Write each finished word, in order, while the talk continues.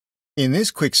In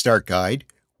this quick start guide,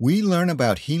 we learn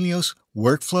about Helios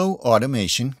workflow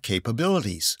automation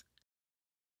capabilities.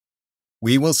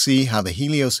 We will see how the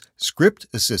Helios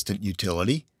ScriptAssistant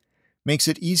utility makes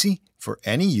it easy for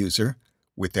any user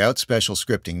without special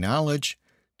scripting knowledge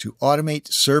to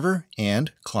automate server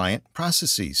and client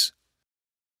processes.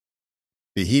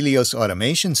 The Helios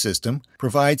automation system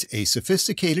provides a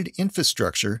sophisticated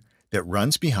infrastructure that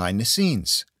runs behind the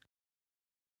scenes.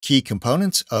 Key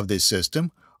components of this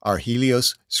system are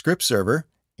Helios Script Server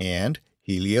and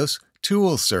Helios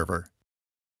Tool Server.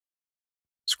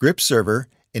 Script Server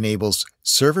enables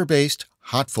server-based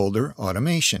hot folder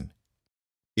automation.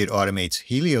 It automates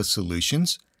Helios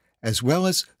solutions as well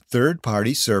as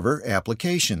third-party server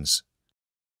applications.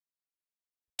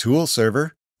 Tool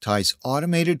Server ties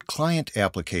automated client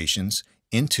applications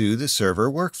into the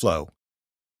server workflow.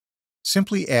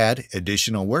 Simply add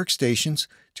additional workstations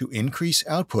to increase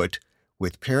output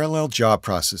with parallel job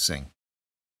processing.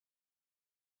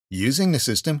 Using the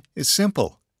system is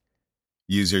simple.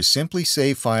 Users simply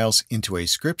save files into a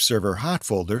script server hot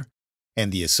folder,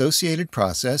 and the associated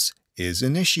process is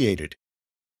initiated.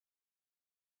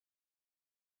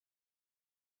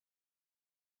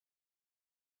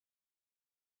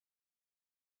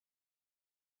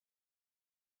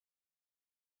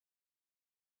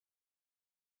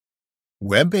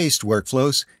 Web-based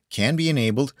workflows can be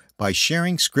enabled by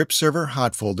sharing script server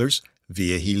hot folders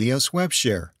via Helios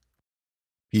WebShare.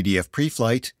 PDF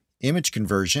preflight, image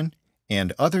conversion,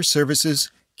 and other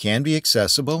services can be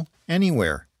accessible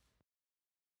anywhere.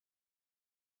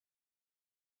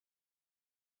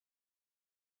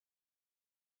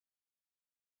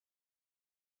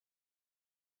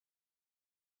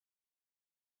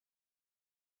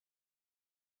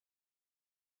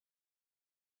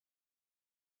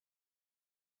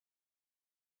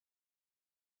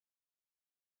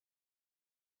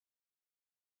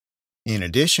 In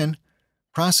addition,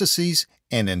 processes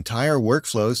and entire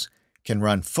workflows can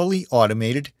run fully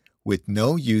automated with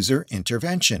no user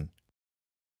intervention.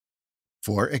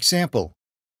 For example,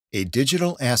 a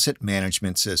digital asset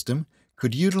management system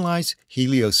could utilize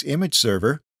Helios Image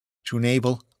Server to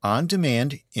enable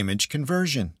on-demand image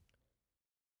conversion.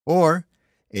 Or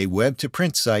a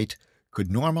web-to-print site could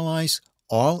normalize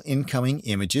all incoming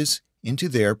images into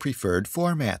their preferred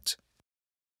format.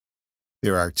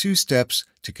 There are two steps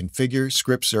to configure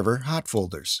script server hot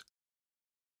folders.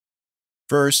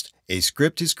 First, a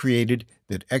script is created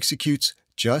that executes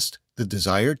just the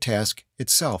desired task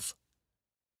itself.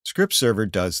 Script server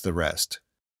does the rest.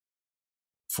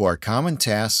 For common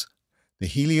tasks, the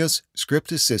Helios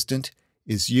ScriptAssistant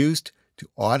is used to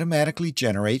automatically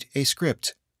generate a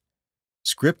script.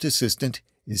 ScriptAssistant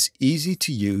is easy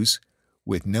to use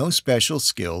with no special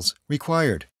skills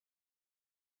required.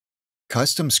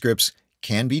 Custom scripts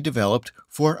can be developed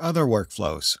for other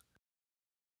workflows.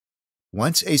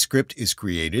 Once a script is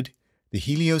created, the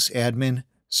Helios Admin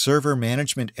Server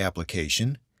Management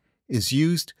application is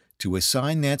used to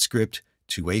assign that script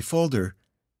to a folder,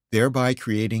 thereby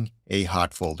creating a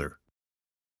hot folder.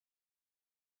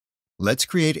 Let's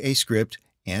create a script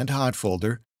and hot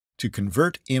folder to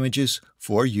convert images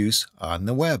for use on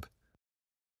the web.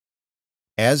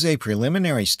 As a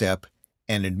preliminary step,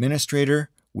 an administrator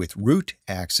with root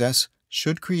access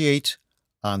should create,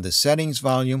 on the Settings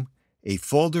volume, a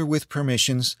folder with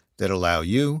permissions that allow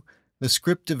you, the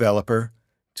script developer,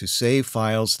 to save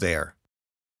files there.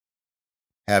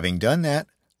 Having done that,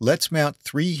 let's mount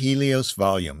 3 Helios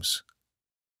volumes: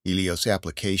 Helios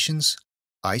Applications,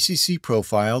 Icc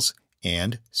Profiles,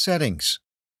 and Settings.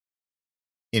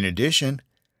 In addition,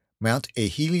 mount a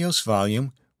Helios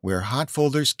volume where hot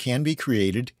folders can be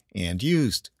created and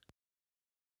used.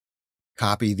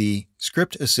 Copy the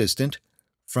ScriptAssistant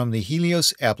from the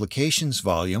Helios Applications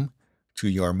volume to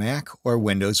your Mac or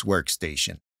Windows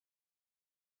workstation.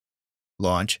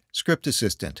 Launch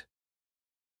ScriptAssistant.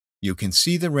 You can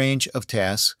see the range of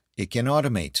tasks it can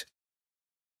automate.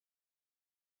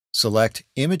 Select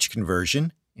Image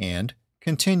Conversion and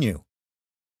Continue.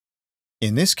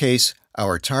 In this case,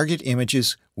 our target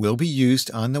images will be used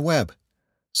on the web,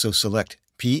 so select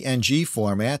PNG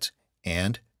format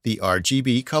and the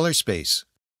RGB color space.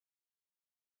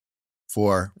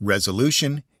 For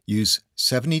resolution, use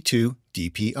 72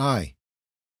 dpi.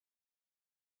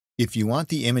 If you want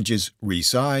the images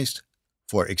resized,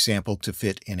 for example to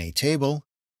fit in a table,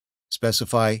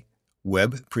 specify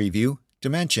Web Preview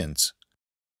dimensions.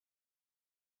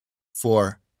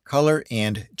 For color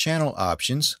and channel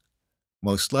options,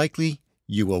 most likely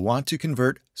you will want to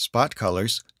convert spot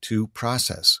colors to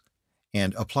process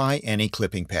and apply any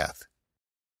clipping path.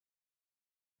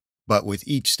 But with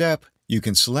each step, you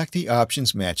can select the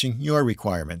options matching your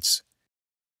requirements.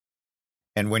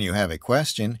 And when you have a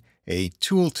question, a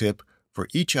tooltip for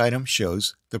each item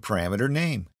shows the parameter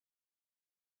name.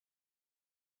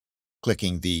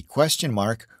 Clicking the question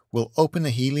mark will open the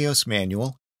Helios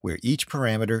manual where each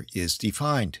parameter is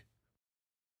defined.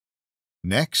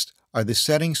 Next are the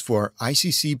settings for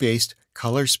ICC-based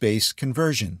color space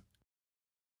conversion.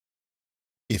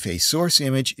 If a source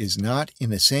image is not in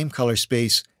the same color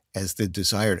space as the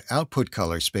desired output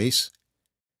color space,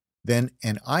 then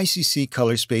an ICC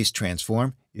color space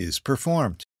transform is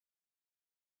performed.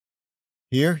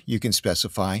 Here you can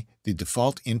specify the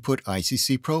default input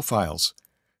ICC profiles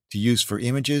to use for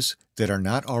images that are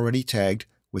not already tagged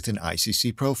with an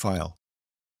ICC profile.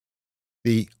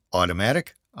 The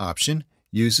Automatic option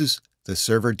uses the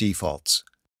server defaults.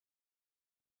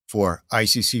 For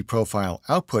ICC Profile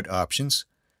Output options,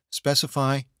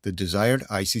 specify the desired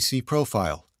ICC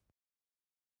profile.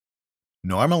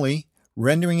 Normally,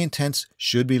 rendering intents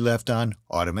should be left on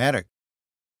Automatic,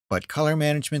 but color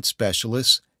management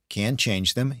specialists can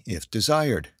change them if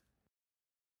desired.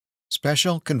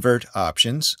 Special Convert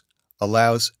options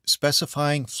allows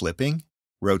specifying flipping,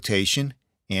 rotation,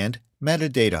 and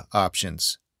metadata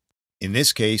options. In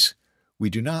this case, we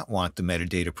do not want the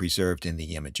metadata preserved in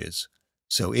the images,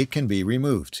 so it can be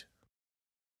removed.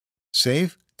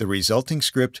 Save the resulting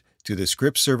script to the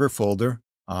script server folder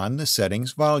on the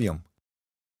settings volume.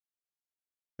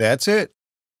 That's it!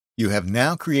 You have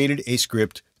now created a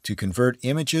script to convert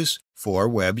images for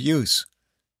web use.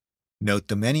 Note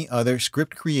the many other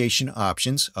script creation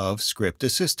options of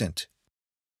ScriptAssistant.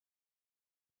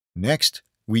 Next,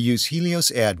 we use Helios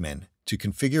Admin to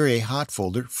configure a hot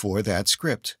folder for that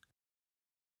script.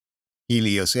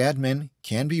 Helios Admin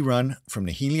can be run from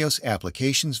the Helios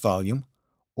Applications volume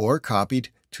or copied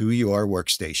to your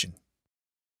workstation.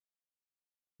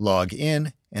 Log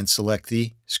in and select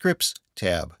the Scripts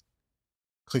tab.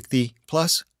 Click the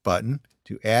plus button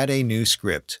to add a new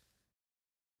script.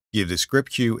 Give the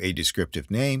script queue a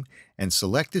descriptive name and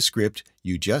select the script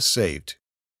you just saved.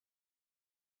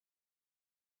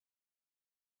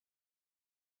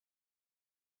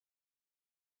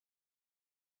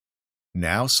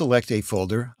 Now select a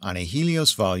folder on a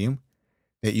Helios volume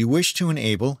that you wish to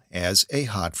enable as a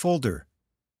hot folder.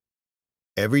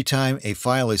 Every time a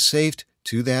file is saved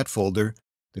to that folder,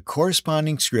 the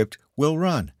corresponding script will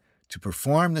run to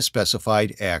perform the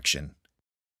specified action.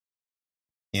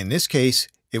 In this case,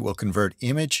 it will convert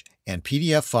image and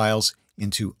PDF files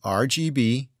into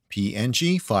RGB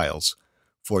PNG files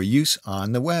for use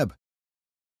on the web.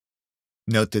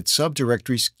 Note that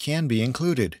subdirectories can be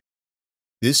included.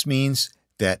 This means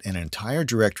that an entire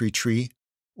directory tree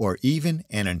or even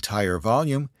an entire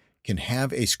volume can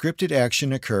have a scripted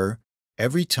action occur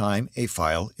every time a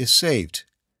file is saved.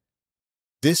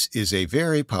 This is a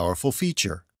very powerful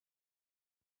feature.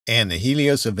 And the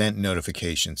Helios Event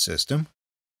Notification System,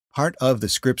 part of the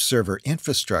script server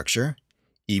infrastructure,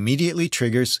 immediately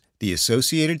triggers the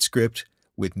associated script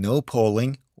with no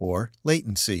polling or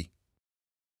latency.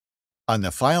 On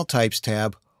the File Types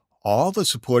tab, all the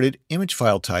supported image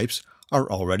file types are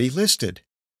already listed.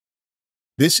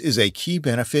 This is a key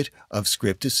benefit of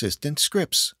ScriptAssistant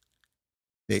scripts.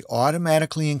 They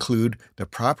automatically include the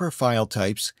proper file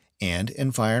types and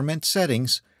environment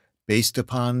settings based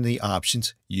upon the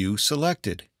options you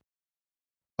selected.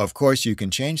 Of course, you can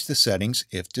change the settings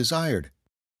if desired.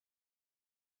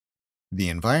 The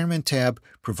Environment tab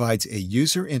provides a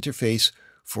user interface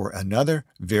for another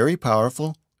very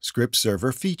powerful script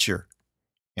server feature: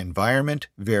 environment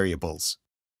variables.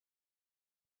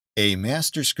 A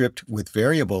master script with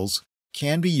variables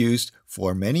can be used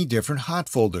for many different hot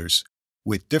folders,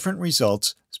 with different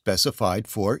results specified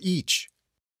for each.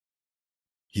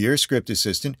 Here,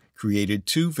 ScriptAssistant created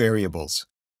two variables: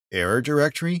 error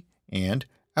directory and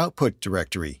output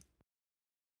directory.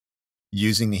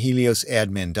 Using the Helios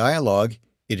Admin dialog,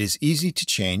 it is easy to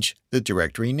change the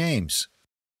directory names.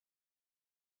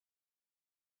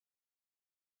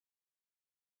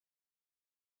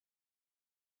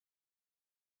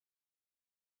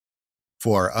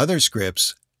 For other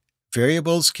scripts,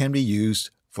 variables can be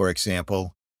used, for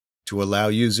example, to allow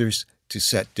users to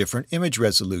set different image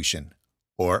resolution,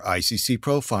 or ICC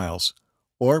profiles,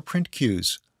 or print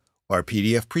queues, or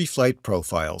PDF preflight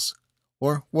profiles,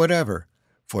 or whatever,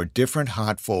 for different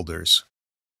hot folders,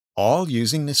 all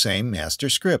using the same master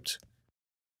script.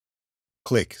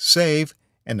 Click Save,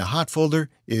 and the hot folder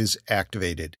is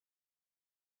activated.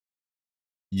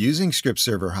 Using script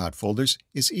server hot folders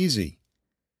is easy.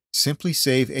 Simply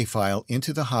save a file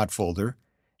into the hot folder,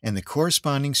 and the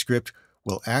corresponding script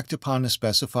will act upon the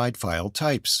specified file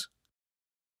types.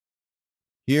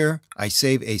 Here, I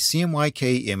save a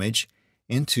CMYK image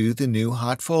into the new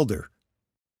hot folder,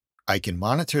 I can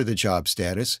monitor the job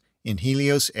status in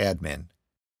Helios Admin.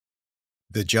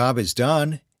 The job is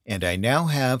done, and I now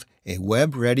have a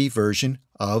web-ready version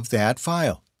of that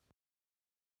file.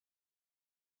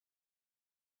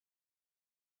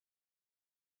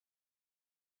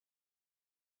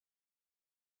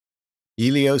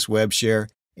 Helios WebShare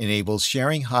enables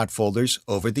sharing hot folders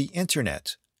over the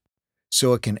Internet,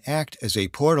 so it can act as a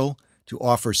portal to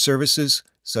offer services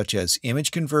such as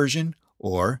image conversion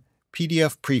or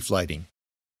PDF preflighting.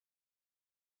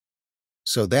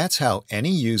 So that's how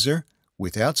any user,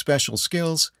 without special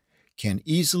skills, can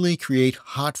easily create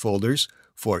hot folders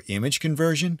for image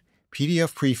conversion,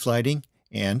 PDF preflighting,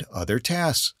 and other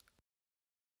tasks.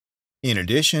 In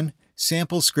addition,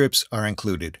 sample scripts are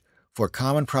included for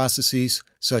common processes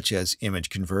such as image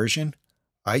conversion,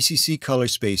 Icc color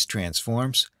space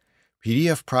transforms,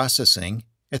 PDF processing,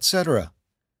 etc.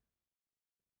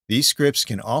 These scripts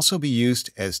can also be used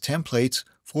as templates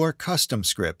for custom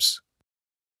scripts.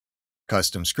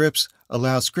 Custom scripts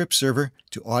allow Script Server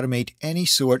to automate any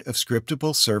sort of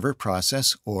scriptable server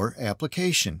process or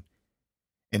application,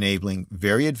 enabling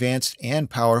very advanced and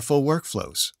powerful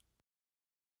workflows.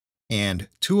 And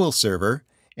Tool Server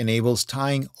enables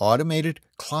tying automated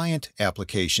client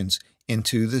applications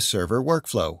into the server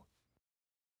workflow.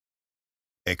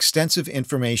 Extensive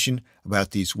information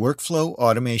about these workflow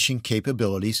automation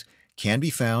capabilities can be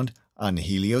found on the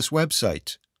Helios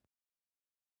website.